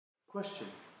Question: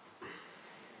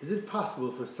 is it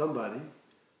possible for somebody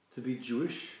to be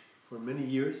Jewish for many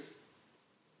years,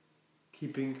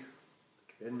 keeping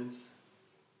the commandments,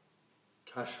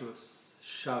 kashrus,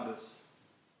 Shabbos,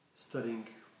 studying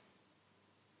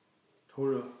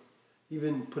Torah,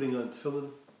 even putting on tefillin,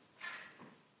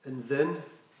 and then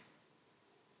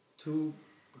to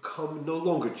become no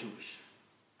longer Jewish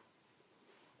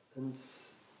and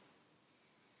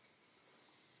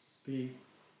be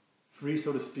free,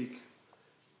 so to speak,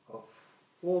 of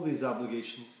all these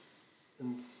obligations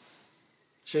and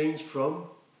change from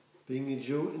being a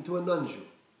Jew into a non-Jew?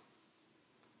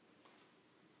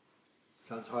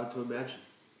 Sounds hard to imagine,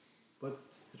 but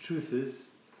the truth is,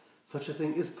 such a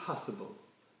thing is possible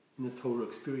in the Torah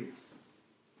experience.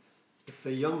 If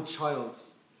a young child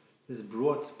is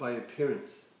brought by a parent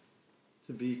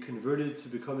to be converted to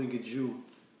becoming a Jew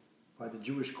by the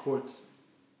Jewish court,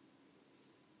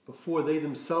 before they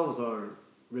themselves are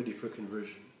ready for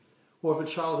conversion, or if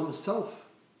a child himself,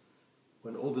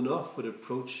 when old enough, would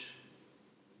approach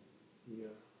the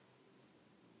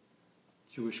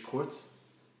Jewish court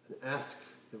and ask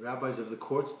the rabbis of the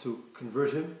court to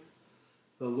convert him,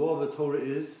 the law of the Torah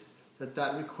is that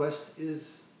that request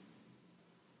is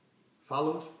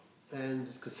followed and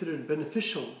is considered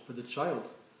beneficial for the child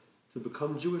to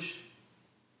become Jewish.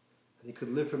 And he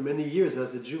could live for many years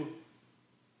as a Jew.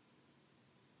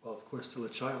 Well, of course, still a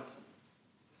child.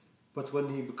 But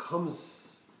when he becomes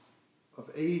of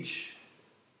age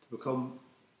to become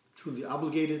truly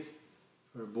obligated,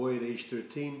 for a boy at age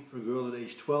 13, for a girl at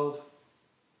age 12,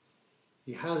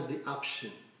 he has the option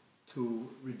to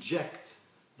reject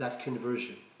that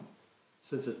conversion,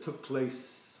 since it took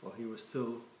place while he was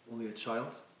still only a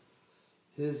child.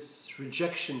 His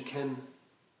rejection can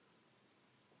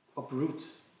uproot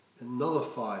and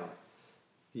nullify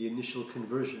the initial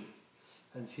conversion,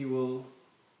 and he will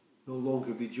no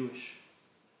longer be Jewish.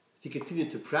 If he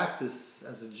continued to practice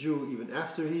as a Jew even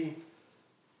after he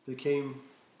became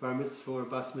bar mitzvah or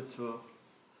bas mitzvah,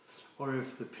 or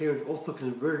if the parents also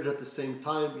converted at the same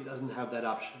time, he doesn't have that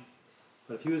option.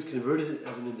 But if he was converted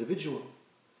as an individual,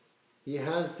 he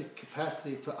has the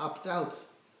capacity to opt out,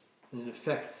 in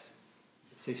effect,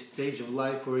 it's a stage of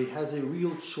life where he has a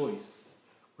real choice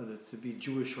whether to be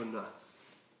Jewish or not,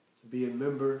 to be a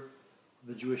member of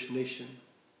the Jewish nation,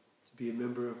 to be a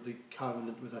member of the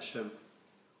covenant with Hashem,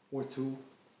 or to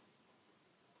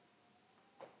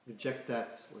reject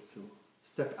that, or to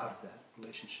step out of that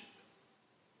relationship.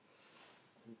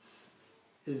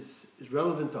 It's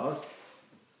relevant to us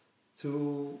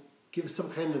to give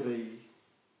some kind of a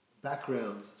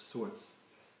background of sorts,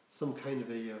 some kind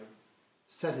of a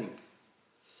setting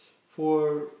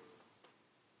for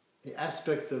an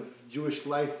aspect of Jewish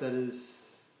life that is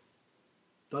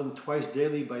done twice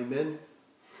daily by men,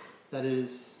 that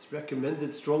is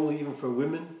recommended strongly even for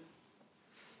women,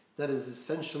 that is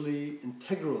essentially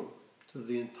integral to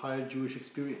the entire Jewish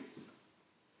experience.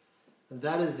 And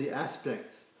that is the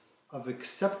aspect of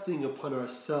accepting upon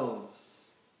ourselves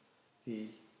the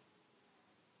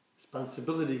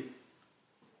responsibility,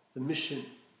 the mission,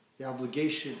 the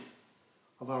obligation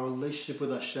of our relationship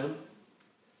with Hashem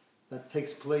that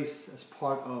takes place as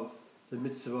part of the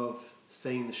mitzvah of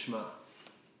saying the Shema.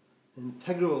 An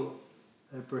integral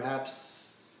and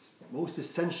perhaps most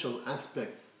essential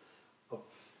aspect of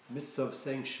the mitzvah of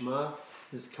saying Shema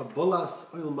is Kabbalas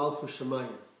Oil Malchus Shemayim,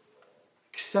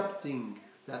 accepting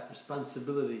that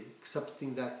responsibility,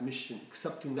 accepting that mission,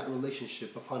 accepting that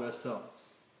relationship upon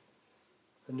ourselves.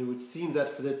 And it would seem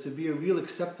that for there to be a real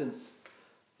acceptance,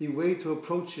 the way to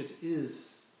approach it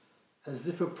is as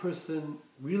if a person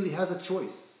really has a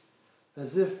choice,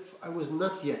 as if I was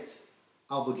not yet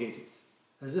obligated,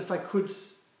 as if I could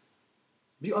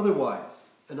be otherwise,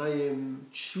 and I am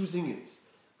choosing it,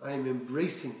 I am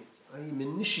embracing it, I am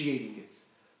initiating it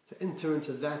to enter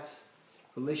into that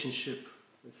relationship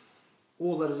with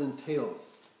all that it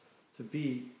entails to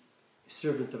be a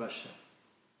servant of Hashem.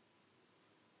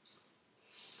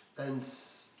 And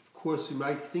of course we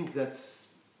might think that,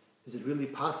 is it really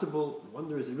possible? I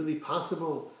wonder, is it really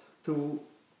possible to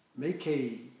make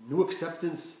a new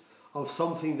acceptance of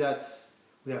something that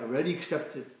we have already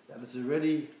accepted, that is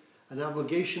already an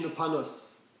obligation upon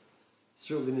us?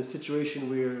 Certainly in a situation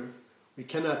where we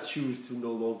cannot choose to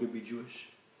no longer be Jewish.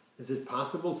 Is it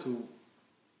possible to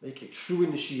make a true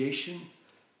initiation,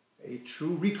 a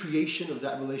true recreation of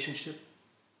that relationship?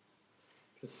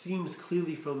 It seems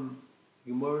clearly from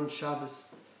the Gemara and Shabbos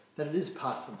that it is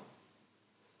possible.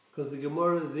 Because the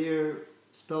Gemara there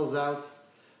spells out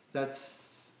that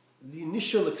the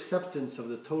initial acceptance of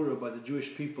the Torah by the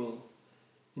Jewish people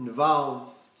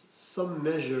involved some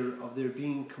measure of their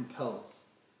being compelled.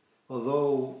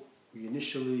 Although we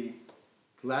initially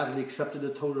gladly accepted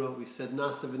the Torah. We said,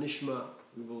 Nasa v'nishma,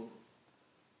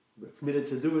 we're committed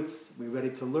to do it. We're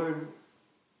ready to learn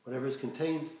whatever is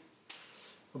contained.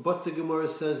 But the Gemara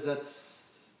says that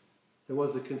there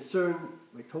was a concern,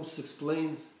 like Tosfos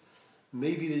explains,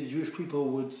 maybe the Jewish people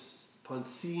would, upon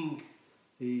seeing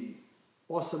the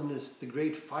awesomeness, the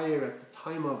great fire at the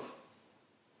time of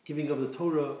giving of the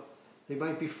Torah, they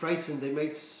might be frightened, they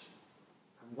might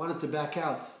have wanted to back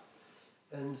out.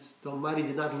 And the Almighty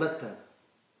did not let them.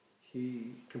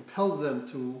 He compelled them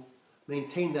to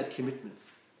maintain that commitment.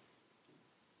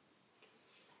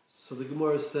 So the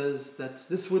Gemara says that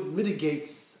this would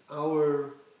mitigate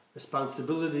our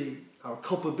responsibility, our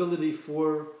culpability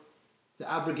for the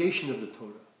abrogation of the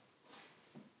Torah.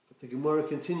 But the Gemara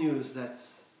continues that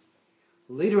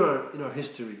later on in our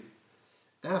history,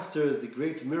 after the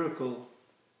great miracle,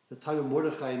 the time of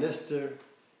Mordechai and Esther,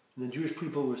 and the Jewish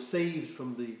people were saved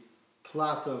from the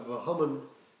plot of Haman,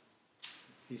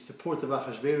 the support of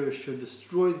Achashverosh had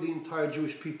destroyed the entire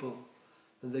Jewish people,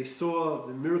 and they saw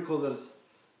the miracle that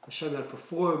Hashem had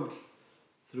performed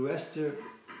through Esther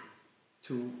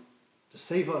to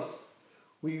save us.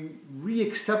 We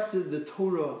re-accepted the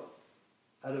Torah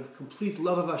out of complete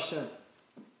love of Hashem.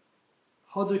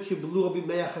 Hadar kiblu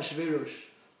b'mei Achashverosh,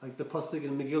 like the pasuk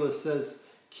in Megillah says,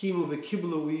 Kimu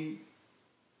v'kiblu, we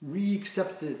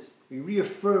re-accepted, we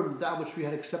reaffirmed that which we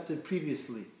had accepted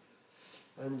previously.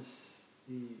 And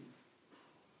the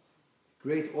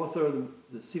great author of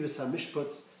the Sivas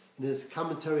HaMishpat, in his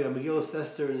commentary on Megillah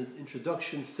Esther, in the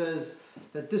introduction, says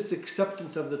that this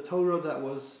acceptance of the Torah that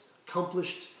was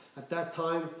accomplished at that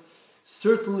time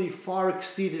certainly far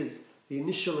exceeded the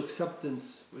initial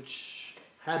acceptance, which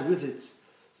had with it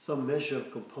some measure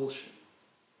of compulsion.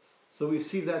 So we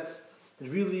see that it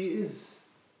really is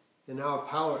in our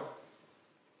power.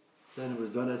 Then it was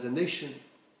done as a nation,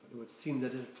 but it would seem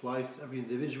that it applies to every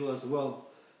individual as well,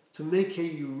 to make a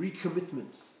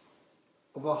recommitment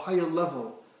of a higher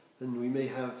level than we may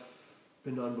have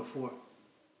been on before.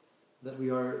 That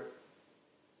we are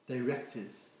directed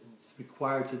and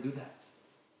required to do that.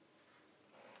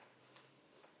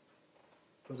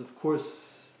 But of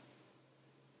course,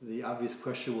 the obvious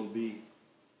question will be,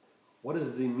 what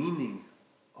is the meaning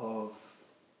of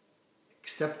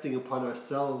accepting upon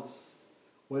ourselves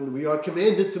when we are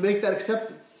commanded to make that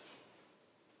acceptance?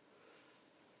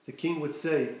 The king would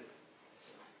say,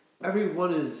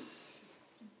 everyone is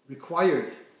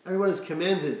required, everyone is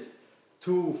commanded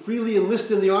to freely enlist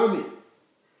in the army.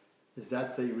 Is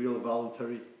that a real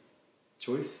voluntary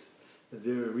choice? Is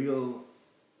there a real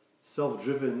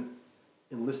self-driven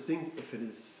enlisting if it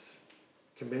is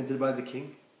commanded by the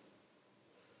king?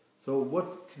 So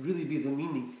what could really be the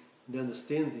meaning, the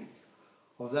understanding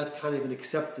of that kind of an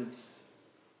acceptance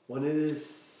when it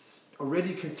is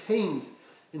already contained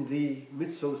in the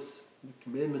mitzvos, the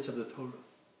commandments of the Torah?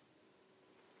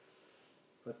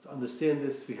 But to understand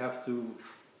this, we have to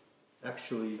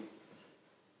actually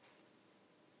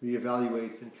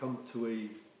reevaluate and come to a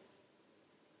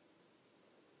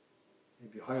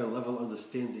maybe higher level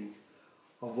understanding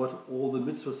of what all the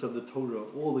mitzvahs of the Torah,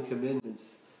 all the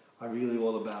commandments are really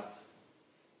all about.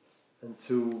 And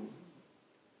to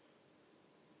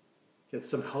get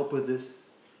some help with this,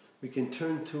 we can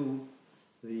turn to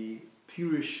the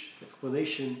Pirush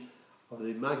explanation of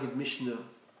the Magid Mishnah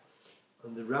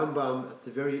and the Rambam at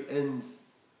the very end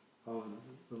of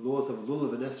the laws of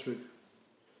Lulav and Esrog,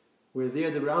 where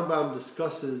there the Rambam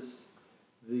discusses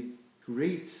the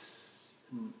great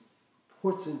and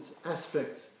important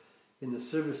aspect in the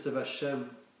service of Hashem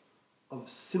of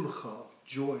simcha, of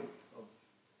joy, of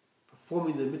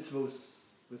performing the mitzvos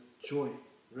with joy.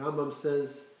 The Rambam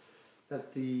says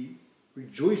that the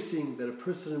rejoicing, that a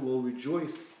person will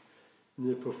rejoice in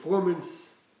the performance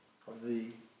of the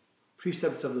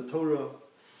precepts of the Torah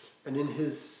and in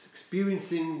his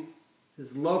experiencing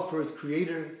his love for his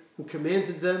Creator who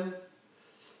commanded them,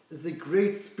 is a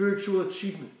great spiritual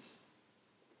achievement.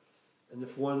 And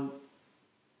if one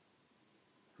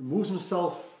removes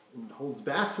himself and holds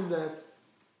back from that,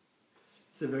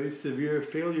 it's a very severe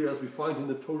failure, as we find in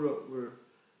the Torah, where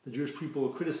the Jewish people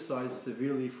are criticized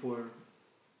severely for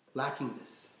lacking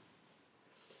this.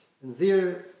 And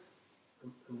there,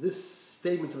 in this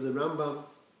statement of the Rambam,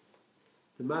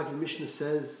 the Magid Mishnah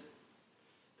says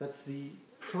that the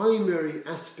primary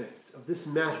aspect of this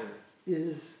matter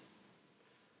is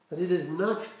that it is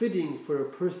not fitting for a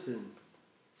person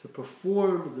to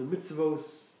perform the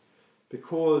mitzvos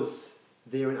because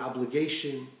they are an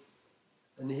obligation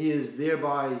and he is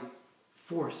thereby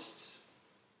forced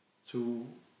to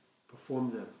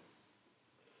perform them.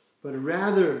 But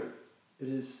rather, it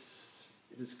is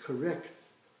correct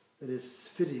it is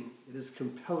fitting, it is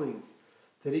compelling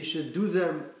that he should do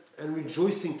them and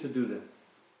rejoicing to do them.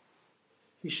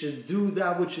 He should do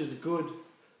that which is good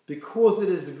because it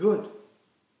is good.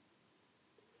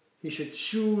 He should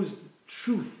choose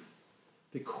truth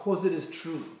because it is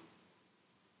true.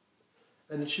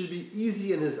 And it should be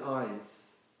easy in his eyes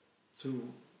to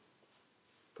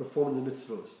perform the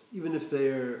mitzvot, even if they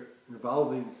are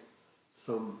involving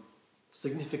some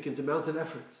significant amount of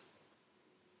effort.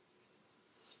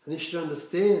 And he should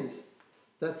understand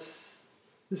that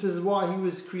this is why he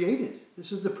was created.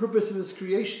 This is the purpose of his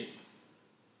creation,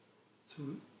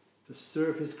 to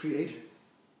serve his Creator.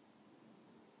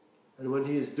 And when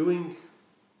he is doing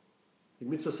the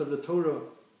mitzvahs of the Torah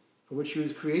for which he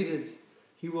was created,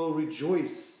 he will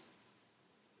rejoice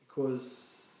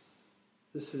because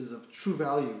this is of true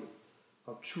value,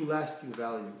 of true lasting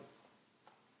value,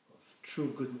 of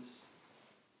true goodness.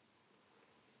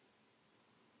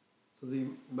 So the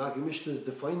Maggid Mishnah is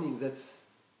defining that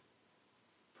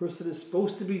a person is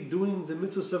supposed to be doing the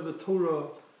mitzvahs of the Torah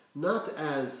not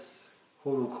as,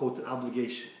 quote unquote, an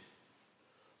obligation,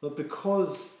 but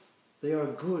because they are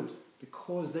good,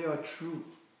 because they are true.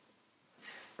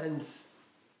 And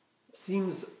it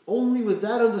seems only with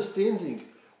that understanding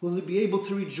will he be able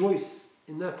to rejoice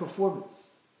in that performance.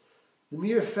 The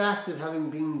mere fact of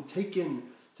having been taken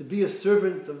to be a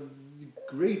servant of the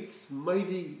great,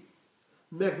 mighty,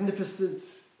 magnificent,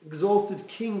 exalted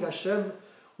King Hashem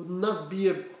would not be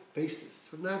a basis,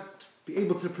 would not be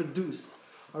able to produce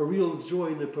a real joy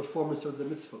in the performance of the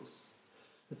mitzvos.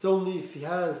 It's only if he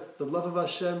has the love of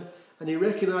Hashem and he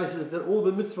recognizes that all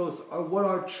the mitzvos are what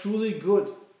are truly good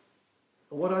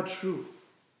and what are true.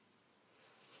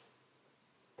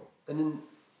 And in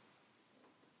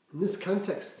this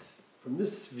context, from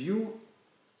this view,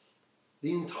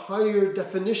 the entire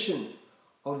definition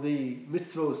of the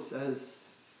mitzvos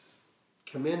as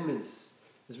commandments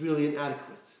is really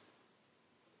inadequate.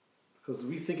 Because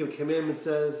we think of commandments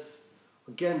as,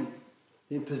 again,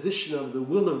 the imposition of the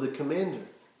will of the commander.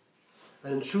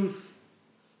 And in truth,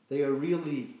 they are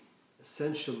really,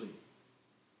 essentially,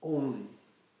 only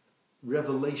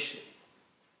revelation.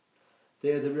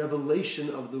 They are the revelation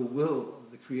of the will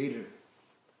of the Creator.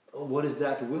 And what is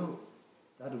that will?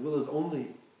 That will is only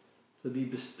to be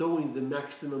bestowing the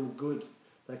maximum good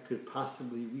that could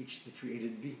possibly reach the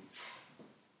created being.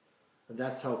 And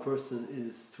that's how a person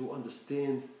is to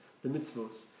understand the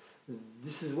mitzvos.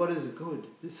 This is what is good.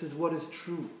 This is what is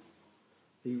true.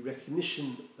 The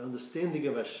recognition, the understanding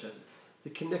of Hashem, the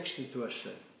connection to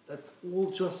Hashem. That's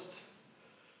all just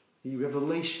the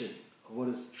revelation of what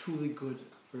is truly good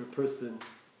for a person,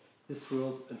 this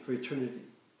world, and for eternity.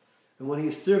 And when he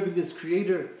is serving his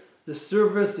Creator, the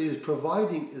service he is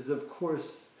providing is, of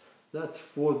course, not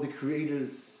for the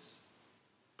Creator's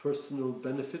personal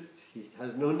benefit. He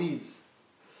has no needs.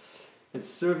 It's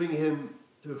serving him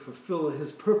to fulfill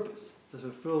his purpose, to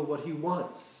fulfill what he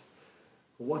wants.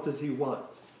 What does he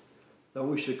want? That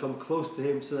we should come close to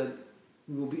him so that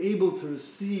we will be able to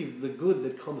receive the good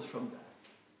that comes from that.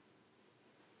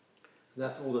 And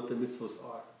that's all that the mitzvahs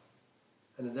are.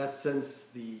 And in that sense,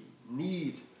 the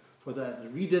need for that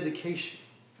rededication,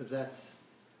 for that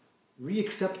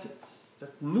reacceptance,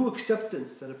 that new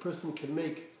acceptance that a person can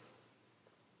make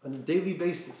on a daily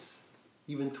basis,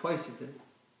 even twice a day,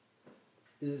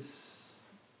 is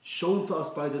shown to us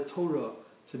by the Torah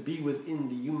to be within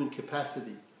the human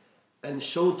capacity, and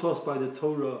shown to us by the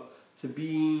Torah to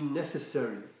be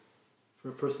necessary for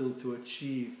a person to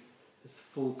achieve its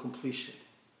full completion,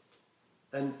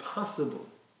 and possible.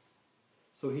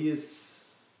 So he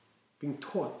is being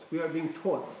taught, we are being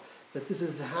taught that this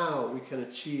is how we can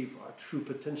achieve our true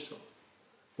potential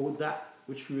for that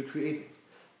which we were created,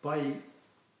 by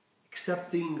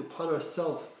accepting upon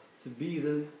ourselves to be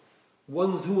the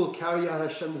ones who will carry out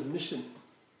Hashem's mission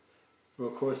for,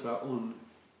 of course, our own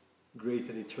great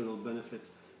and eternal benefit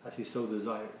as he so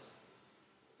desires.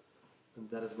 And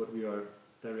that is what we are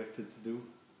directed to do,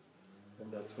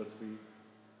 and that's what we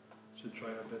should try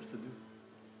our best to do.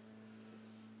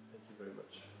 Thank you very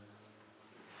much.